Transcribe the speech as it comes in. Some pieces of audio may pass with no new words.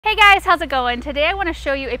Hey guys, how's it going? Today I want to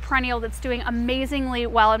show you a perennial that's doing amazingly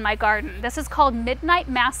well in my garden. This is called Midnight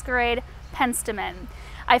Masquerade Penstemon.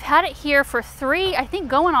 I've had it here for I think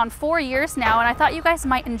going on 4 years now, and I thought you guys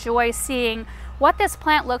might enjoy seeing what this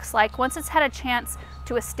plant looks like once it's had a chance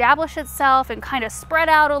to establish itself and kind of spread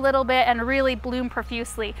out a little bit and really bloom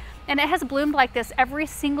profusely. And it has bloomed like this every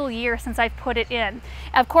single year since I've put it in.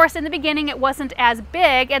 Of course, in the beginning it wasn't as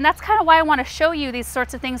big, and that's kind of why I want to show you these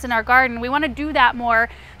sorts of things in our garden. We want to do that more,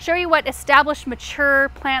 show you what established mature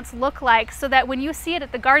plants look like, so that when you see it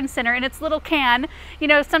at the garden center in its little can, you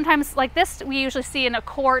know, sometimes like this we usually see in a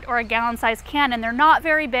quart or a gallon-sized can, and they're not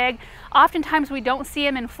very big. Oftentimes we don't see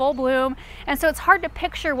them in full bloom, and so it's hard to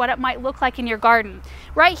picture what it might look like in your garden.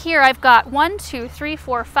 Right here I've got 1, 2, 3,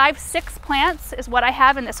 4, 5, 6 plants is what I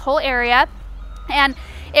have in this whole area. And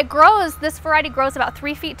it grows, this variety grows about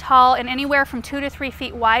 3 feet tall and anywhere from 2 to 3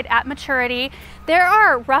 feet wide at maturity. There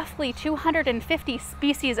are roughly 250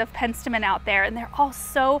 species of Penstemon out there, and they're all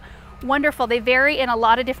so wonderful. They vary in a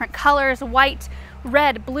lot of different colors: white,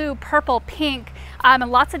 red, blue, purple, pink, and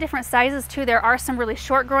lots of different sizes too. There are some really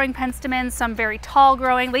short growing Penstemons, some very tall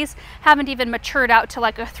growing. These haven't even matured out to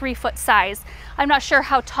like a 3-foot size. I'm not sure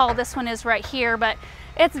how tall this one is right here, but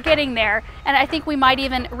it's getting there, and I think we might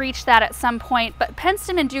even reach that at some point. But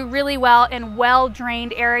Penstemon do really well in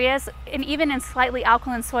well-drained areas and even in slightly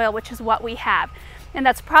alkaline soil, which is what we have. And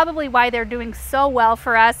that's probably why they're doing so well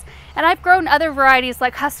for us. And I've grown other varieties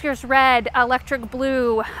like Husker's Red, Electric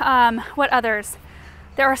Blue, what others?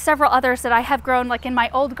 There are several others that I have grown like in my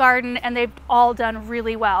old garden, and they've all done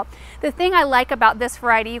really well. The thing I like about this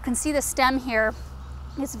variety, you can see the stem here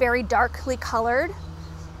is very darkly colored.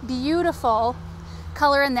 Beautiful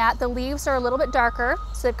color in that. The leaves are a little bit darker,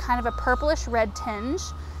 so they've kind of a purplish red tinge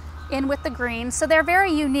in with the green. So they're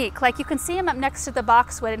very unique. Like you can see them up next to the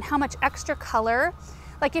boxwood and how much extra color.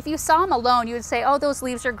 Like if you saw them alone, you would say, oh, those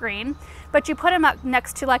leaves are green. But you put them up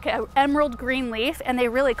next to like an emerald green leaf, and they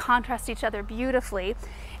really contrast each other beautifully.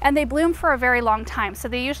 And they bloom for a very long time. So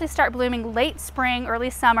they usually start blooming late spring,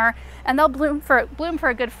 early summer, and they'll bloom for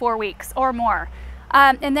a good 4 weeks or more.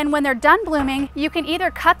 And then when they're done blooming, you can either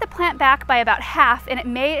cut the plant back by about half, and it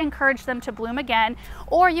may encourage them to bloom again,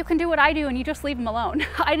 or you can do what I do and you just leave them alone.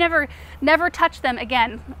 I never touch them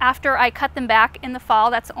again after I cut them back in the fall.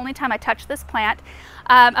 That's the only time I touch this plant,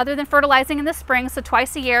 other than fertilizing in the spring, so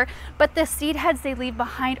twice a year. But the seed heads they leave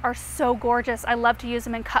behind are so gorgeous. I love to use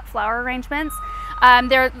them in cut flower arrangements.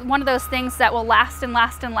 They're one of those things that will last and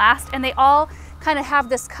last and last, and they all kind of have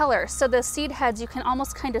this color. So the seed heads, you can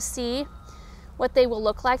almost kind of see what they will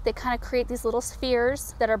look like. They kind of create these little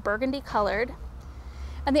spheres that are burgundy colored.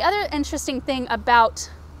 And the other interesting thing about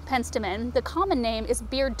Penstemon, the common name is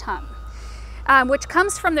beard tongue, which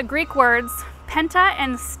comes from the Greek words penta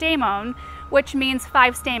and stemon, which means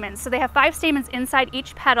 5 stamens. So they have 5 stamens inside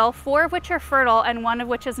each petal, 4 of which are fertile and 1 of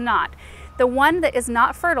which is not. The one that is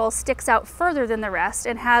not fertile sticks out further than the rest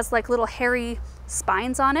and has like little hairy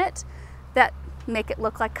spines on it that make it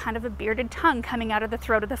look like kind of a bearded tongue coming out of the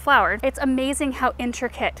throat of the flower. It's amazing how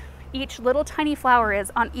intricate each little tiny flower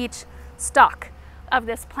is on each stalk of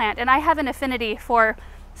this plant. And I have an affinity for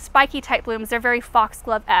spiky type blooms. They're very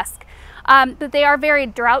foxglove-esque. But they are very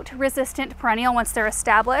drought resistant perennial once they're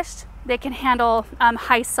established. They can handle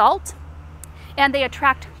high salt, and they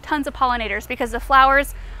attract tons of pollinators because the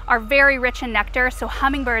flowers are very rich in nectar, so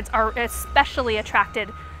hummingbirds are especially attracted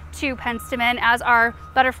to Penstemon, as are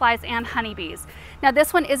butterflies and honeybees. Now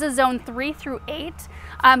this one is a zone 3 through 8,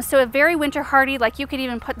 so a very winter hardy. Like you could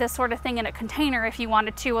even put this sort of thing in a container if you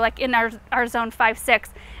wanted to, like in our zone 5, 6,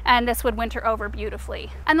 and this would winter over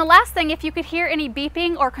beautifully. And the last thing, if you could hear any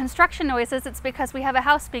beeping or construction noises, it's because we have a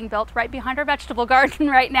house being built right behind our vegetable garden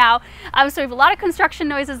right now. So we have a lot of construction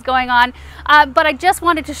noises going on, but I just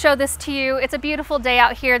wanted to show this to you. It's a beautiful day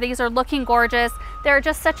out here. These are looking gorgeous. They're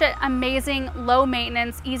just such an amazing, low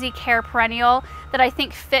maintenance, easy care perennial that I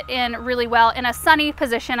think fit in really well in a sunny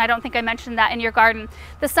position. I don't think I mentioned that in your garden.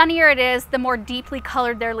 The sunnier it is, the more deeply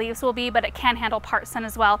colored their leaves will be, but it can handle part sun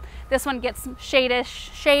as well. This one gets shade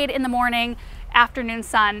in the morning, afternoon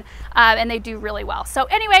sun, and they do really well. So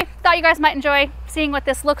anyway, thought you guys might enjoy seeing what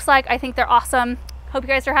this looks like. I think they're awesome. Hope you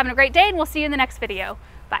guys are having a great day, and we'll see you in the next video.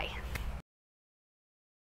 Bye.